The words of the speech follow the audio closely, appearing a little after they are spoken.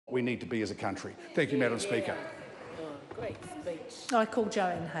we need to be as a country. Thank you, Madam Speaker. Great speech. I call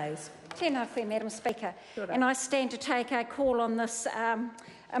Joanne Hayes. Tēnā koe, Madam Speaker. And I stand to take a call on this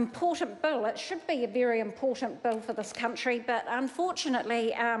important bill. It should be a very important bill for this country, but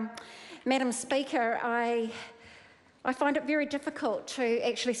unfortunately, Madam Speaker, I find it very difficult to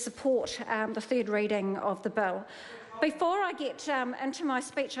actually support the third reading of the bill. Before I get into my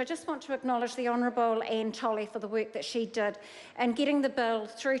speech, I just want to acknowledge the Honourable Anne Tolley for the work that she did in getting the bill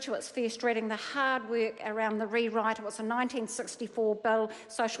through to its first reading, the hard work around the rewrite. It was a 1964 bill,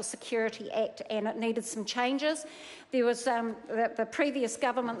 Social Security Act, and it needed some changes. There was the previous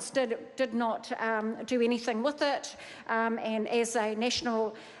governments did not do anything with it, and as our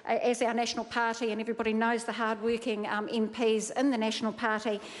national party, and everybody knows the hard-working MPs in the National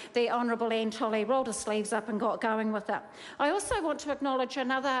Party, the Honourable Anne Tolley rolled her sleeves up and got going with it. I also want to acknowledge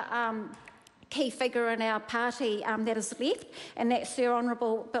another key figure in our party that is left, and that's the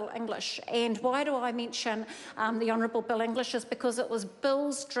Honourable Bill English. And why do I mention the Honourable Bill English? Is because it was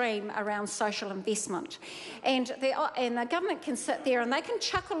Bill's dream around social investment. And the government can sit there and they can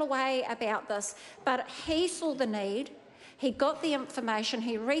chuckle away about this, but he saw the need, he got the information,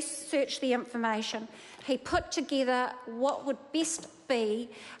 he researched the information, he put together what would best be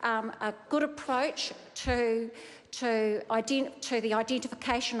a good approach to the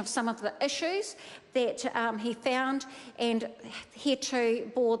identification of some of the issues that he found, and hereto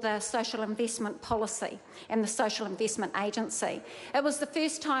bore the social investment policy and the social investment agency. It was the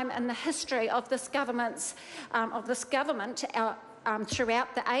first time in the history of this government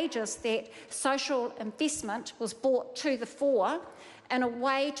throughout the ages that social investment was brought to the fore in a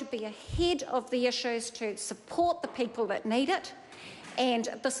way to be ahead of the issues, to support the people that need it. And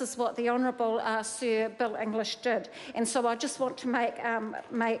this is what the Honourable Sir Bill English did. And so I just want to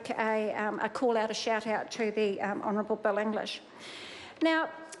make a call out, a shout out to the Honourable Bill English. Now,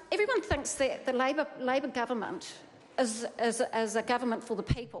 everyone thinks that the Labor government is a government for the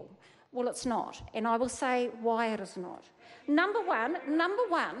people. Well, it's not, and I will say why it is not. Number one,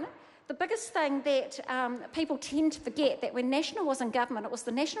 the biggest thing that people tend to forget, that when National was in government, it was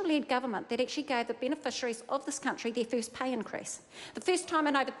the National-led government that actually gave the beneficiaries of this country their first pay increase, the first time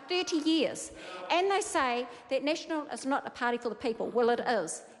in over 30 years. And they say that National is not a party for the people. Well, it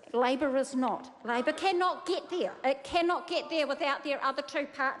is. Labor is not. Labor cannot get there. It cannot get there without their other two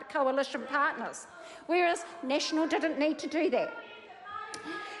coalition partners, whereas National didn't need to do that.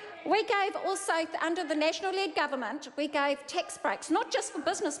 We gave also, under the National-led government, we gave tax breaks, not just for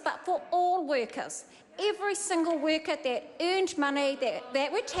business, but for all workers. Every single worker that earned money,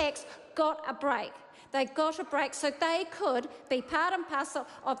 that were taxed, got a break. They got a break so they could be part and parcel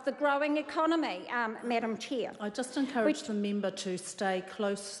of the growing economy, Madam Chair. I just encourage the member to stay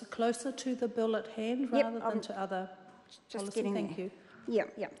closer to the bill at hand rather than to other policy. Thank you. Yeah,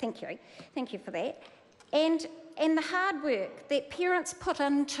 thank you. Thank you for that. And the hard work that parents put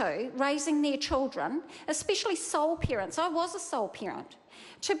into raising their children, especially sole parents. I was a sole parent.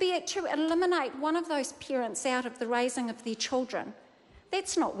 To eliminate one of those parents out of the raising of their children,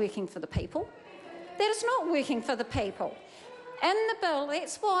 that's not working for the people. That is not working for the people. In the bill,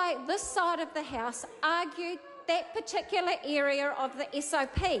 that's why this side of the House argued that particular area of the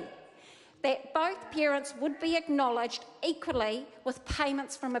SOP, that both parents would be acknowledged equally with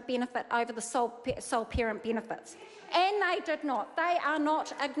payments from a benefit over the sole parent benefits. And they did not. They are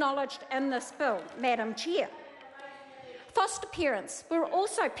not acknowledged in this bill, Madam Chair. Foster parents were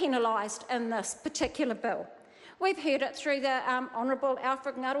also penalised in this particular bill. We've heard it through the Honourable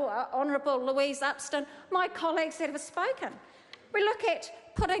Alfred Ngaroa, Honourable Louise Upston, my colleagues that have spoken. We look at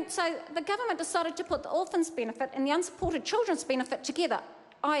so the government decided to put the orphans benefit and the unsupported children's benefit together,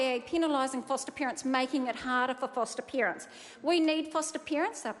 i.e. penalising foster parents, making it harder for foster parents. We need foster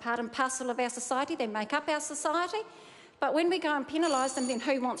parents. They're part and parcel of our society. They make up our society. But when we go and penalise them, then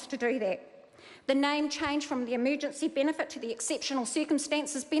who wants to do that? The name change from the emergency benefit to the exceptional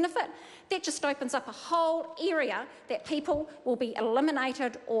circumstances benefit, that just opens up a whole area that people will be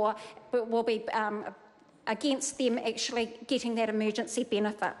eliminated or will be against them actually getting that emergency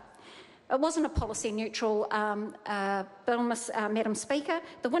benefit. It wasn't a policy-neutral bill, Madam Speaker.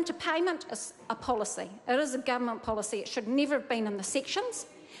 The winter payment is a policy. It is a government policy. It should never have been in the sections,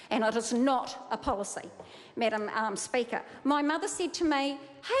 and it is not a policy, Madam Speaker. My mother said to me,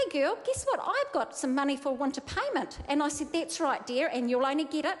 "Hey girl, guess what? I've got some money for winter payment." And I said, "That's right, dear, and you'll only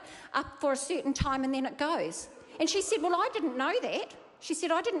get it up for a certain time and then it goes." And she said, "Well, I didn't know that." She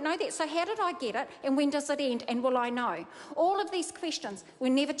said, I didn't know that, so how did I get it, and when does it end, and will I know? All of these questions were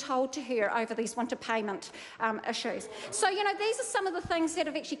never told to her over these winter payment issues. So, you know, these are some of the things that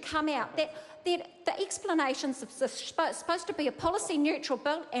have actually come out, that the explanations are supposed to be a policy-neutral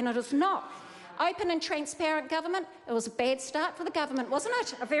bill, and it is not. Open and transparent government, it was a bad start for the government, wasn't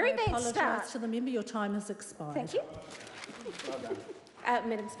it? A very bad start. I apologise to the member, your time has expired. Thank you.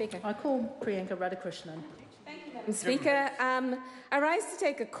 Madam Speaker. I call Priyanka Radhakrishnan. Madam Speaker, I rise to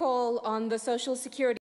take a call on the Social Security